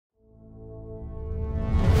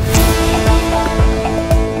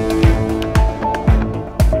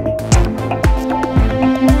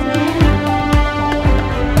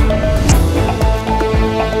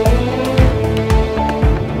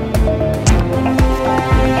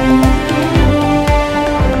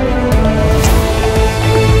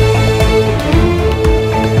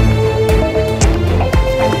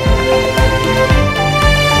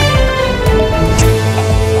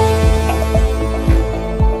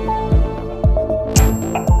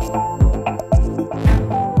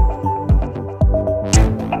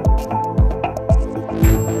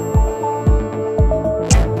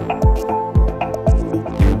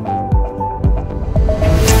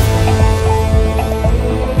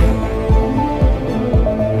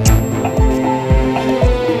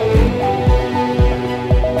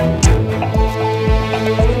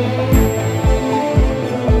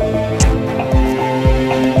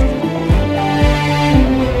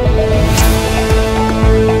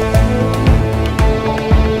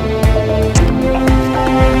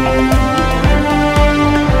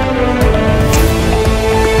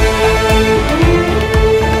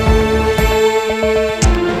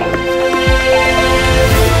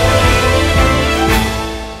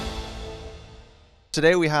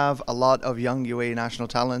today we have a lot of young UAE national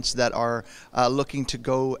talents that are looking to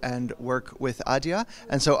go and work with ADIA,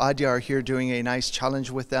 and so ADIA are here doing a nice challenge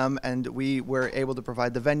with them, and we were able to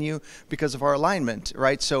provide the venue because of our alignment,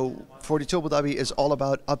 right? So 42 Abu Dhabi is all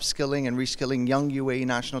about upskilling and reskilling young UAE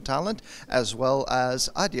national talent, as well as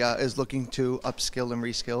ADIA is looking to upskill and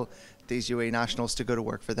reskill these UAE nationals to go to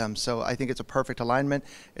work for them. So I think it's a perfect alignment.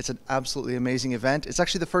 It's an absolutely amazing event. It's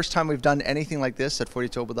actually the first time we've done anything like this at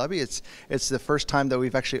 42 Abu Dhabi. It's the first time that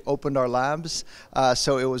we've actually opened our labs.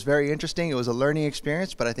 So it was very interesting. It was a learning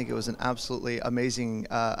experience, but I think it was an absolutely amazing,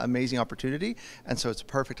 amazing opportunity. And so it's a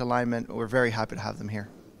perfect alignment. We're very happy to have them here.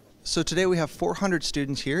 So today we have 400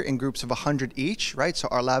 students here in groups of 100 each, right? So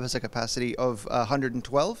our lab has a capacity of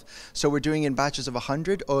 112. So we're doing in batches of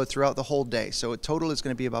 100 throughout the whole day. So a total is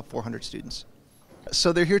going to be about 400 students.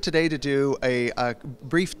 So they're here today to do a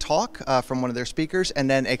brief talk from one of their speakers, and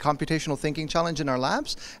then a computational thinking challenge in our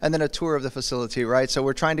labs, and then a tour of the facility, right? So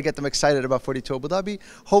we're trying to get them excited about 42 Abu Dhabi.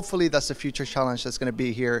 Hopefully that's the future challenge that's going to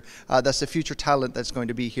be here. That's the future talent that's going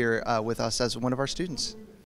to be here with us as one of our students.